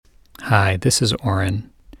Hi, this is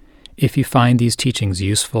Oren. If you find these teachings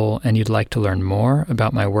useful and you'd like to learn more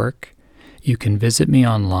about my work, you can visit me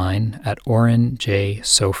online at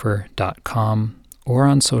orenjsofer.com or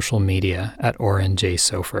on social media at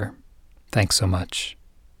orenjsofer. Thanks so much.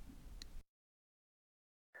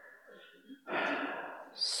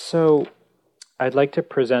 So, I'd like to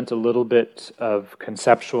present a little bit of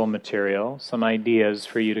conceptual material, some ideas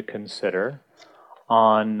for you to consider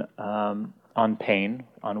on pain,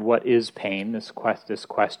 on what is pain, this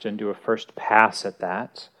question, do a first pass at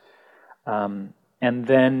that, and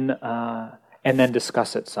then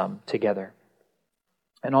discuss it some together.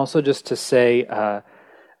 And also just to say,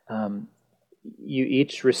 you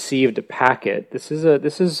each received a packet. This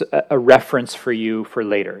is a reference for you for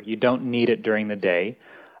later. You don't need it during the day.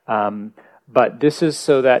 But this is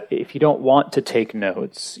so that if you don't want to take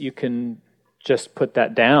notes, you can just put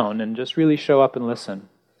that down and just really show up and listen.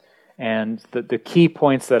 And the key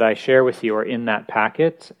points that I share with you are in that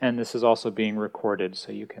packet, and this is also being recorded,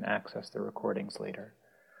 so you can access the recordings later.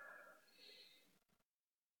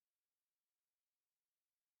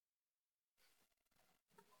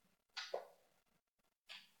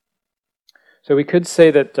 So we could say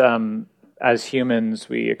that as humans,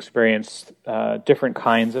 we experience different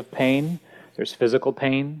kinds of pain. There's physical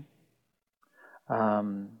pain,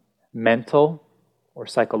 mental or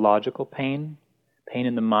psychological pain, pain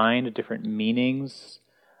in the mind, different meanings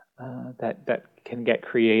that can get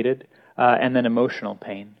created, and then emotional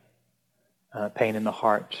pain, pain in the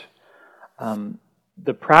heart.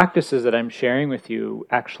 The practices that I'm sharing with you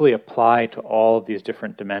actually apply to all of these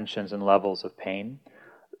different dimensions and levels of pain,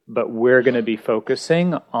 but we're going to be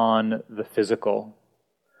focusing on the physical.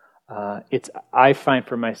 I find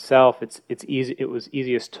for myself, it's easy. It was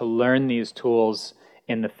easiest to learn these tools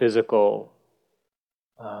in the physical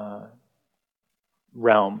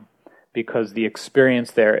realm because the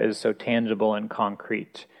experience there is so tangible and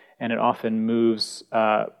concrete, and it often moves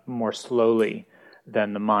more slowly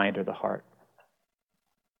than the mind or the heart.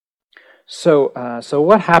 So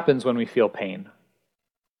what happens when we feel pain?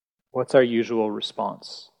 What's our usual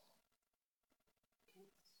response?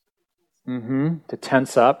 To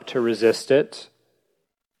tense up, to resist it.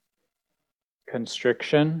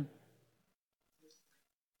 Constriction.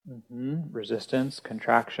 Resistance,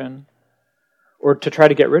 contraction. Or to try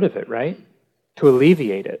to get rid of it, right? To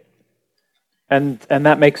alleviate it. And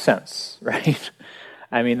that makes sense, right?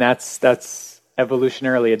 I mean, that's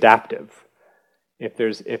evolutionarily adaptive. If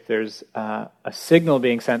there's a signal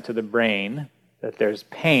being sent to the brain that there's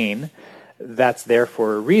pain, that's there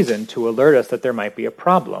for a reason to alert us that there might be a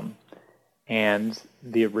problem. And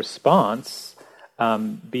the response,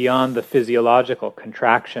 beyond the physiological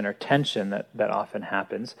contraction or tension that often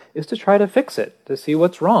happens, is to try to fix it, to see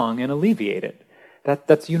what's wrong and alleviate it.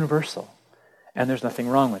 That's universal, and there's nothing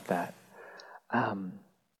wrong with that.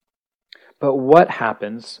 But what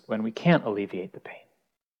happens when we can't alleviate the pain?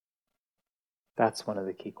 That's one of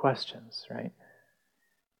the key questions, right?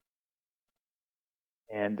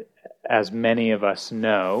 And as many of us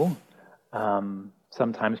know,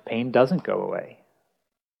 sometimes pain doesn't go away,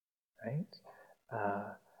 right?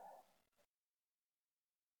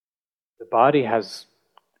 The body has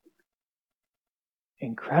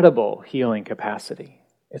incredible healing capacity.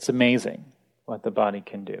 It's amazing what the body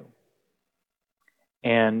can do.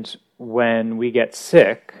 And when we get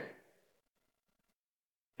sick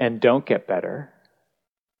and don't get better,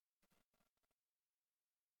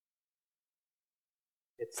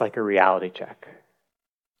 it's like a reality check,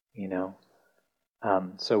 you know?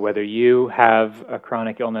 So whether you have a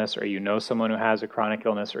chronic illness or you know someone who has a chronic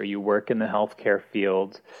illness or you work in the healthcare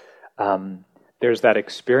field, there's that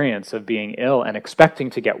experience of being ill and expecting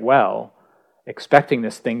to get well, expecting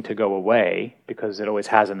this thing to go away because it always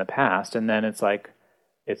has in the past, and then it's like,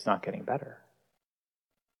 it's not getting better.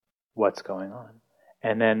 What's going on?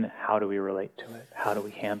 And then how do we relate to it? How do we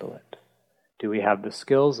handle it? Do we have the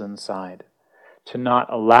skills inside to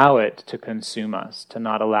not allow it to consume us, to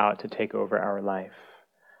not allow it to take over our life,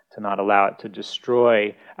 to not allow it to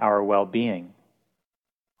destroy our well-being,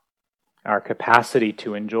 our capacity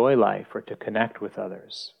to enjoy life or to connect with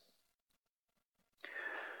others?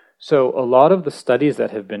 So a lot of the studies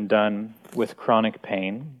that have been done with chronic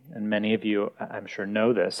pain, and many of you, I'm sure,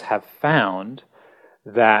 know this, have found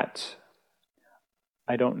that,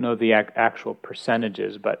 I don't know the actual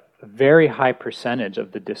percentages, but a very high percentage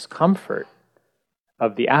of the discomfort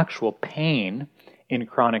of the actual pain in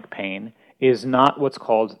chronic pain is not what's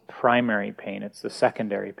called primary pain, it's the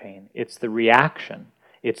secondary pain. It's the reaction,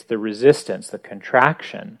 it's the resistance, the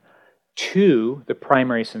contraction to the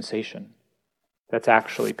primary sensation that's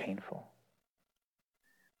actually painful.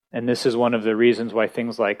 And this is one of the reasons why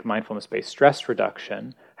things like mindfulness-based stress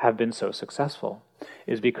reduction have been so successful,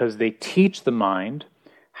 is because they teach the mind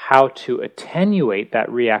how to attenuate that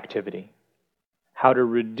reactivity, how to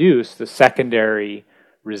reduce the secondary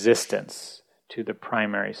resistance to the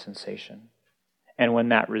primary sensation. And when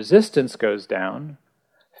that resistance goes down,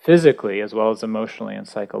 physically as well as emotionally and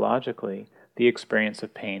psychologically, the experience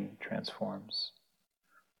of pain transforms.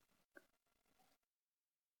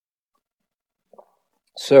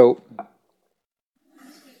 So,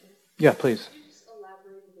 yeah, please.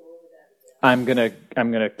 I'm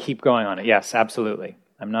gonna keep going on it. Yes, absolutely.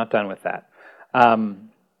 I'm not done with that.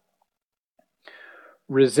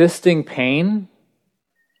 Resisting pain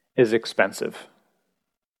is expensive.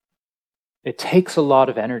 It takes a lot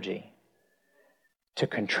of energy to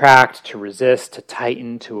contract, to resist, to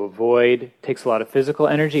tighten, to avoid. It takes a lot of physical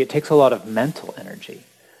energy. It takes a lot of mental energy.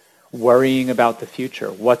 Worrying about the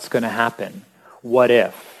future. What's going to happen? What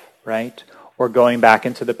if, right? Or going back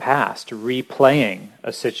into the past, replaying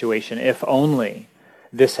a situation. If only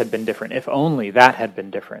this had been different. If only that had been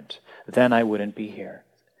different. Then I wouldn't be here.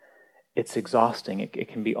 It's exhausting. It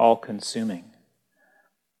can be all-consuming.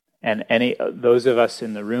 And those of us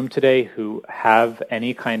in the room today who have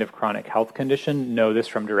any kind of chronic health condition know this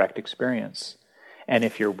from direct experience. And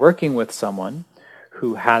if you're working with someone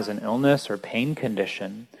who has an illness or pain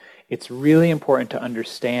condition, it's really important to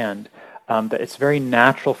understand that it's very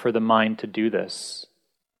natural for the mind to do this,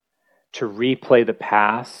 to replay the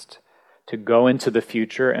past, to go into the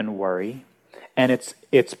future and worry. And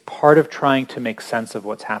it's part of trying to make sense of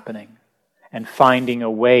what's happening and finding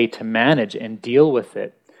a way to manage and deal with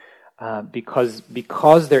it. Because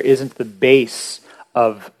there isn't the base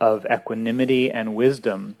of equanimity and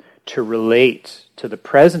wisdom to relate to the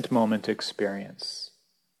present moment experience,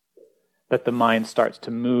 that the mind starts to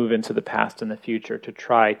move into the past and the future to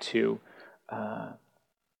try to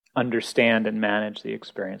understand and manage the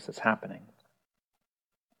experience that's happening.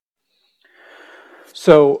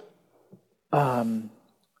 So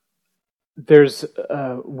there's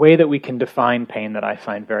a way that we can define pain that I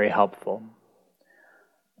find very helpful.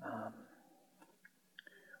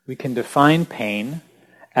 We can define pain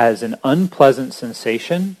as an unpleasant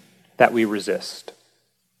sensation that we resist.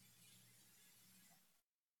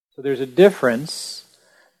 So there's a difference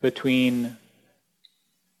between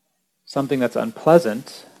something that's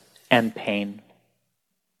unpleasant and pain.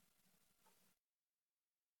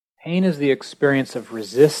 Pain is the experience of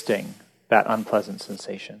resisting that unpleasant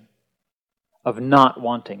sensation, of not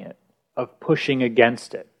wanting it, of pushing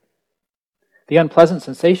against it. The unpleasant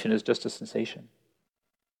sensation is just a sensation.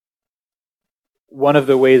 One of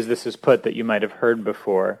the ways this is put that you might have heard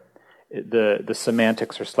before, the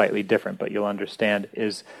semantics are slightly different, but you'll understand,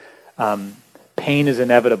 is pain is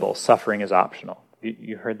inevitable, suffering is optional.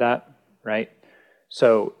 You heard that, right?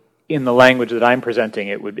 So in the language that I'm presenting,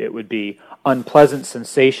 it would be unpleasant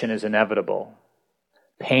sensation is inevitable.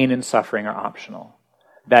 Pain and suffering are optional.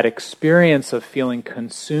 That experience of feeling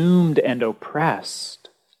consumed and oppressed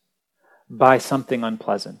by something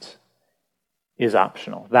unpleasant is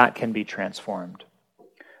optional. That can be transformed.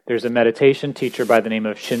 There's a meditation teacher by the name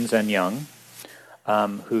of Shinzen Young,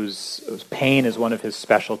 whose pain is one of his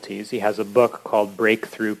specialties. He has a book called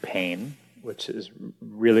Breakthrough Pain, which is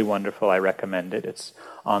really wonderful. I recommend it. It's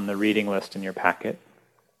on the reading list in your packet.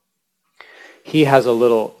 He has a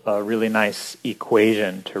really nice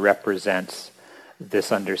equation to represent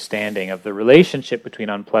this understanding of the relationship between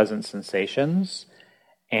unpleasant sensations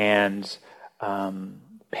and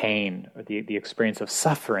pain, or the experience of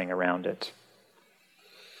suffering around it.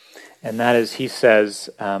 And that is, he says,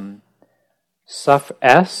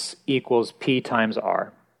 S equals P times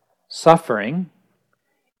R. Suffering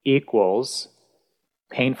equals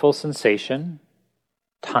painful sensation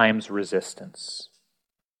times resistance.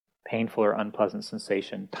 Painful or unpleasant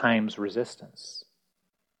sensation times resistance.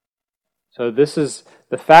 So this is,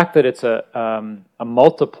 the fact that it's a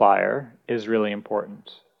multiplier is really important.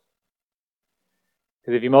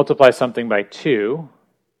 Because if you multiply something by 2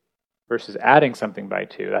 versus adding something by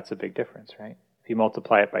 2, that's a big difference, right? If you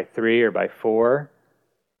multiply it by 3 or by 4,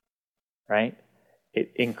 right,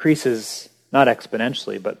 it increases not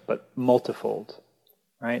exponentially, but multifold,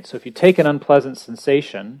 right? So if you take an unpleasant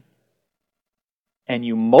sensation and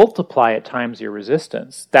you multiply it times your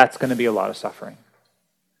resistance, that's going to be a lot of suffering.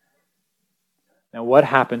 Now, what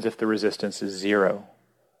happens if the resistance is 0?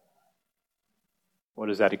 What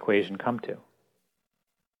does that equation come to?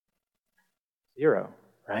 0,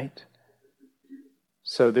 right?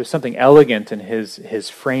 So there's something elegant in his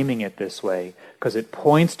framing it this way, because it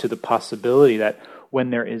points to the possibility that when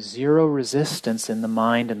there is 0 resistance in the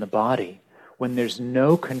mind and the body, when there's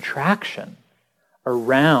no contraction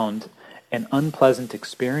around an unpleasant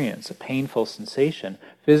experience, a painful sensation,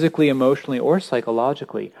 physically, emotionally, or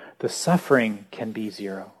psychologically, the suffering can be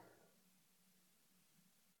zero.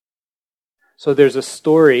 So there's a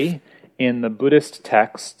story in the Buddhist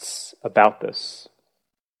texts about this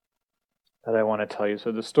that I want to tell you.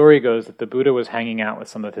 So the story goes that the Buddha was hanging out with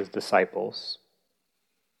some of his disciples,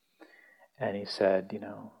 and he said,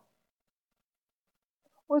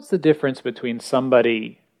 what's the difference between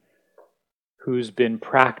somebody who's been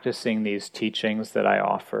practicing these teachings that I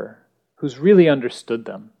offer, who's really understood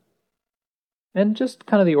them, and just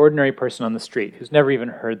kind of the ordinary person on the street who's never even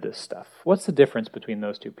heard this stuff? What's the difference between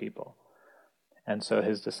those two people? And so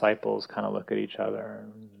his disciples kind of look at each other,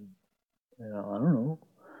 I don't know.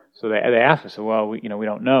 So they ask us, well, we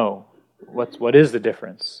don't know. What is the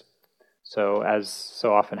difference? So as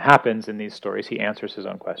so often happens in these stories, he answers his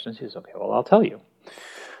own questions. He says, okay, well, I'll tell you.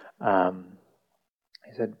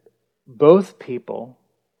 He said, both people,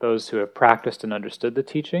 those who have practiced and understood the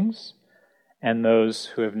teachings, and those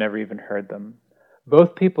who have never even heard them,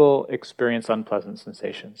 both people experience unpleasant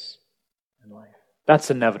sensations in life.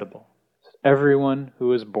 That's inevitable. Everyone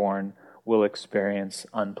who is born will experience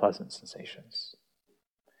unpleasant sensations.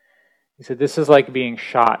 He said, this is like being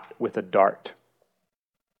shot with a dart.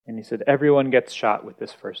 And he said, everyone gets shot with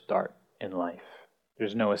this first dart in life.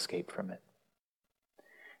 There's no escape from it.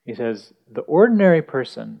 He says, the ordinary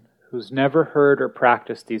person who's never heard or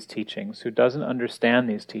practiced these teachings, who doesn't understand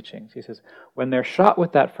these teachings, he says, when they're shot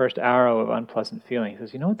with that first arrow of unpleasant feeling, he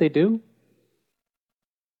says, you know what they do?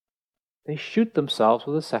 They shoot themselves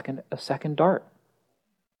with a second dart.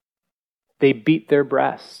 They beat their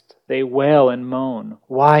breast. They wail and moan.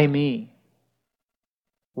 Why me?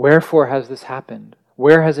 Wherefore has this happened?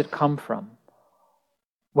 Where has it come from?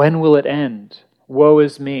 When will it end? Woe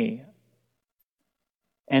is me.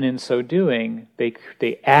 And in so doing,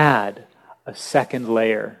 they add a second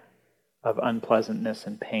layer of unpleasantness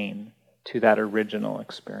and pain to that original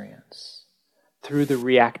experience through the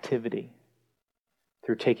reactivity,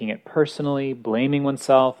 through taking it personally, blaming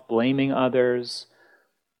oneself, blaming others,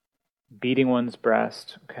 beating one's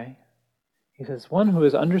breast, okay? He says, one who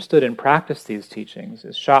has understood and practiced these teachings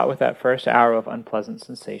is shot with that first arrow of unpleasant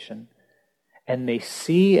sensation, and they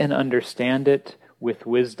see and understand it with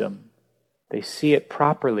wisdom. They see it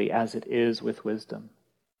properly as it is with wisdom.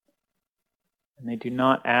 And they do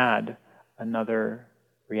not add another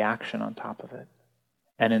reaction on top of it.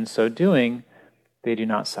 And in so doing, they do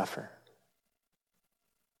not suffer.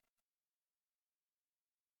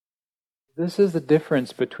 This is the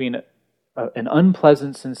difference between an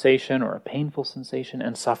unpleasant sensation or a painful sensation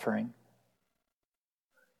and suffering.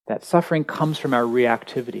 That suffering comes from our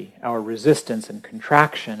reactivity, our resistance and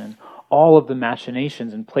contraction, and all of the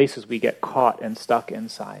machinations and places we get caught and stuck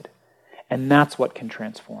inside. And that's what can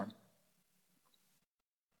transform.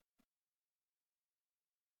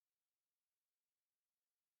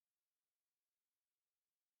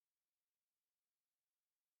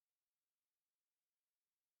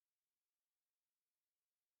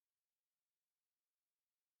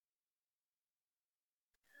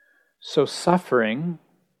 So suffering,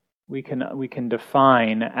 we can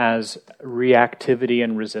define as reactivity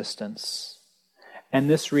and resistance. And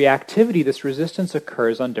this reactivity, this resistance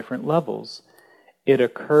occurs on different levels. It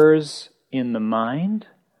occurs in the mind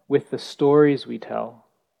with the stories we tell,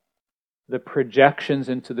 the projections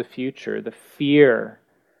into the future, the fear,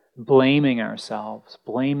 blaming ourselves,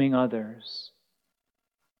 blaming others,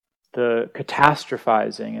 the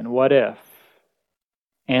catastrophizing and what if.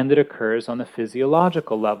 And it occurs on the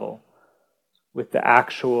physiological level, with the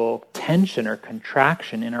actual tension or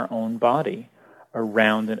contraction in our own body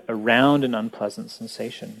around an unpleasant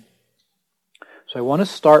sensation. So I want to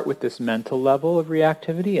start with this mental level of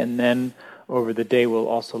reactivity, and then over the day we'll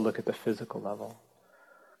also look at the physical level.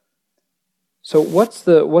 So what's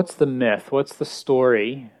the myth? What's the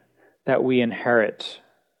story that we inherit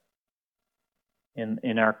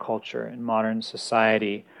in our culture, in modern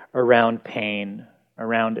society, around pain,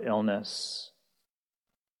 around illness?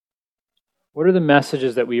 What are the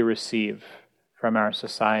messages that we receive from our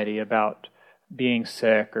society about being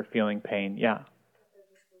sick or feeling pain? Yeah.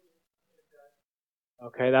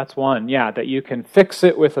 Okay, that's one. Yeah, that you can fix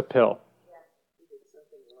it with a pill.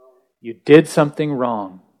 You did something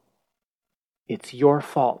wrong. It's your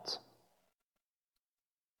fault.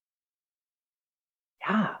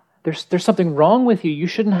 Yeah, there's something wrong with you. You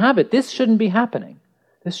shouldn't have it. This shouldn't be happening.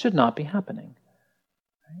 This should not be happening.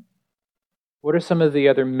 What are some of the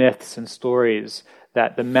other myths and stories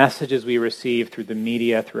that the messages we receive through the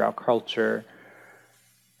media, through our culture,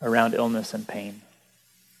 around illness and pain?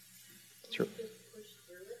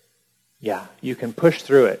 Yeah, you can push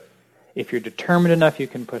through it. If you're determined enough, you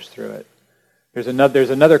can push through it. There's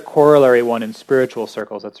another corollary one in spiritual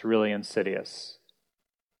circles that's really insidious.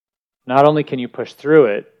 Not only can you push through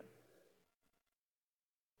it,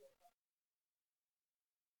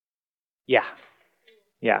 yeah.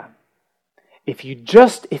 If you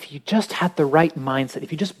just had the right mindset,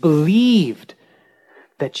 if you just believed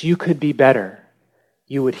that you could be better,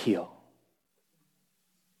 you would heal.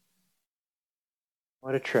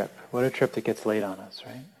 What a trip. What a trip that gets laid on us,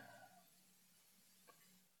 right?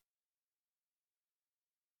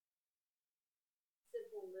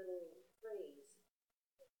 Simple little phrase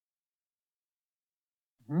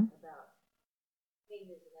about pain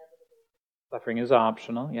is inevitable. Suffering is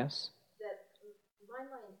optional, yes. That my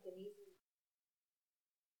mind can easily.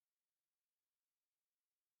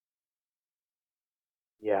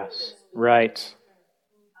 Yes, right.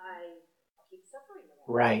 I keep suffering.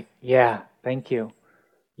 Right, yeah, thank you.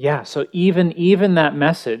 Yeah, so even that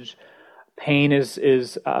message, pain is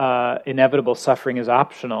inevitable, suffering is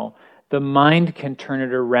optional, the mind can turn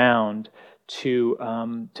it around to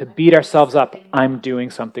beat ourselves up. I'm doing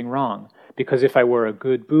something wrong. Because if I were a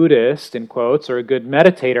good Buddhist, in quotes, or a good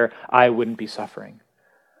meditator, I wouldn't be suffering.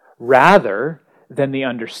 Rather than the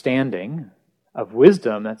understanding of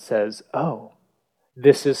wisdom that says, oh,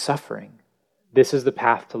 this is suffering. This is the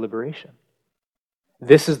path to liberation.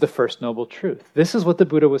 This is the first noble truth. This is what the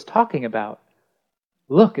Buddha was talking about.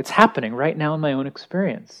 Look, it's happening right now in my own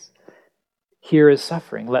experience. Here is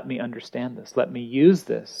suffering. Let me understand this. Let me use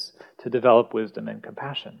this to develop wisdom and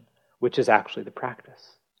compassion, which is actually the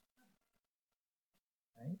practice.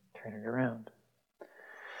 Right? Turn it around.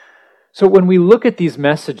 So when we look at these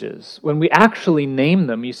messages, when we actually name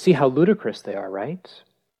them, you see how ludicrous they are, right?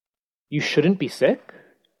 You shouldn't be sick.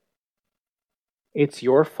 It's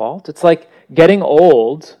your fault. It's like getting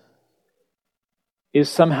old is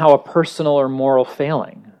somehow a personal or moral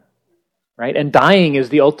failing, right? And dying is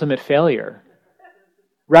the ultimate failure.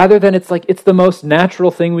 Rather than it's like it's the most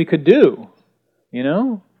natural thing we could do, you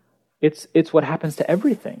know? It's what happens to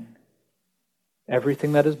everything.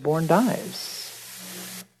 Everything that is born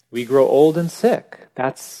dies. We grow old and sick.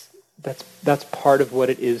 That's part of what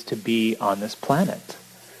it is to be on this planet.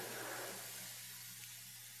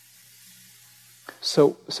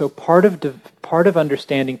 So part of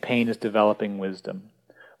understanding pain is developing wisdom,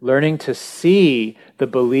 learning to see the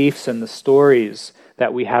beliefs and the stories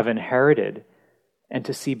that we have inherited, and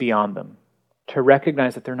to see beyond them, to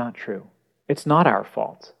recognize that they're not true. It's not our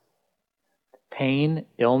fault. Pain,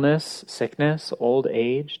 illness, sickness, old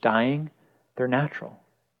age, dying, they're natural.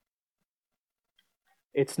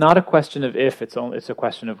 It's not a question of if, it's a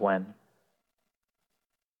question of when.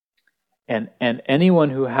 And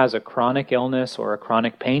anyone who has a chronic illness or a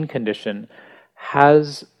chronic pain condition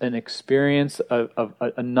has an experience of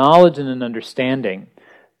a knowledge and an understanding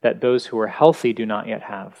that those who are healthy do not yet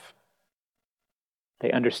have.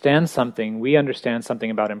 They understand something, we understand something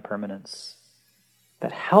about impermanence.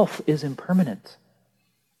 That health is impermanent.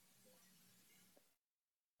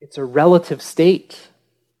 It's a relative state.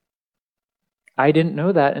 I didn't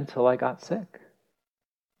know that until I got sick.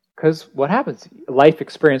 Because what happens? Life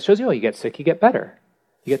experience shows you, you get sick, you get better.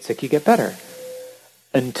 You get sick, you get better.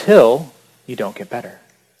 Until you don't get better.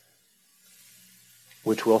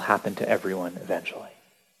 Which will happen to everyone eventually.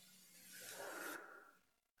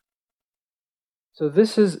 So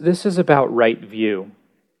this is about right view.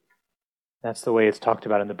 That's the way it's talked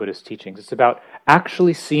about in the Buddhist teachings. It's about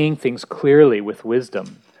actually seeing things clearly with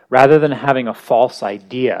wisdom, rather than having a false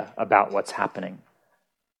idea about what's happening.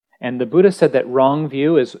 And the Buddha said that wrong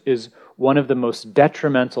view is one of the most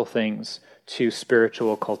detrimental things to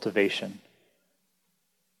spiritual cultivation.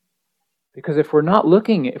 Because if we're not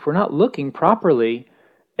looking properly,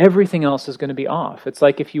 everything else is going to be off. It's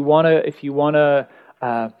like if you want to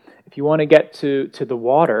get to the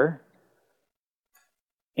water,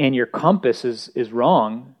 and your compass is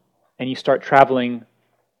wrong, and you start traveling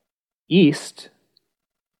east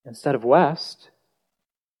instead of west,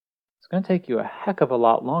 it's going to take you a heck of a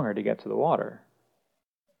lot longer to get to the water.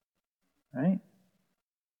 Right?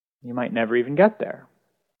 You might never even get there.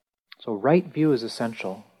 So right view is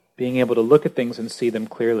essential. Being able to look at things and see them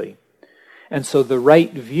clearly. And so the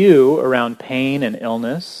right view around pain and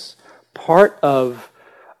illness, part of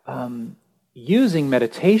using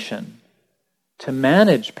meditation to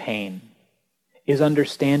manage pain is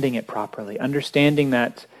understanding it properly. Understanding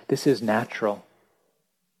that this is natural.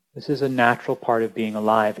 This is a natural part of being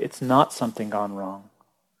alive. It's not something gone wrong.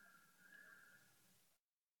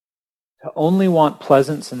 To only want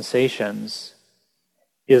pleasant sensations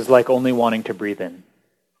is like only wanting to breathe in.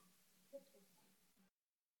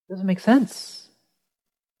 It doesn't make sense.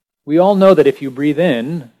 We all know that if you breathe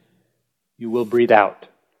in, You will breathe out.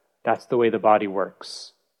 That's the way the body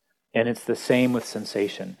works. And it's the same with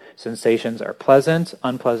sensation. Sensations are pleasant,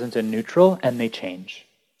 unpleasant, and neutral, and they change.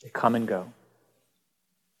 They come and go.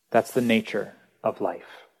 That's the nature of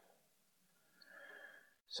life.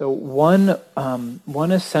 So one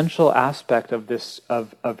essential aspect of this,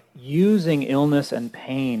 of using illness and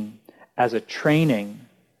pain as a training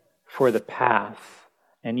for the path,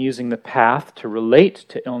 and using the path to relate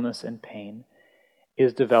to illness and pain,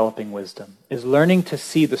 is developing wisdom, is learning to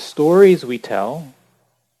see the stories we tell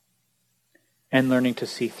and learning to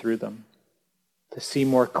see through them, to see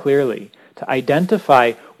more clearly, to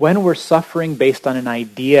identify when we're suffering based on an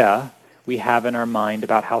idea we have in our mind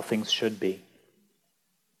about how things should be.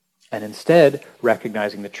 And instead,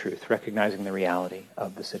 recognizing the truth, recognizing the reality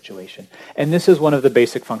of the situation. And this is one of the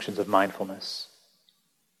basic functions of mindfulness.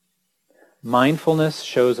 Mindfulness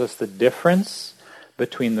shows us the difference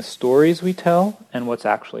between the stories we tell and what's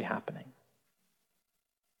actually happening.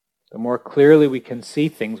 The more clearly we can see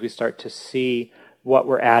things, we start to see what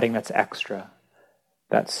we're adding that's extra,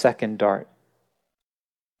 that second dart.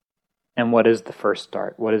 And what is the first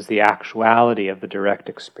dart? What is the actuality of the direct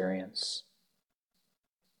experience?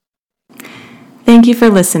 Thank you for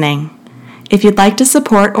listening. If you'd like to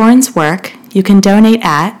support Oren's work, you can donate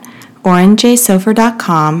at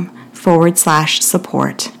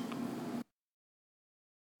orenjsofer.com/support.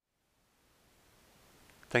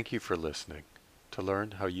 Thank you for listening. To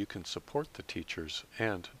learn how you can support the teachers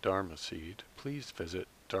and Dharma Seed, please visit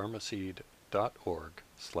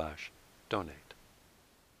dharmaseed.org/donate.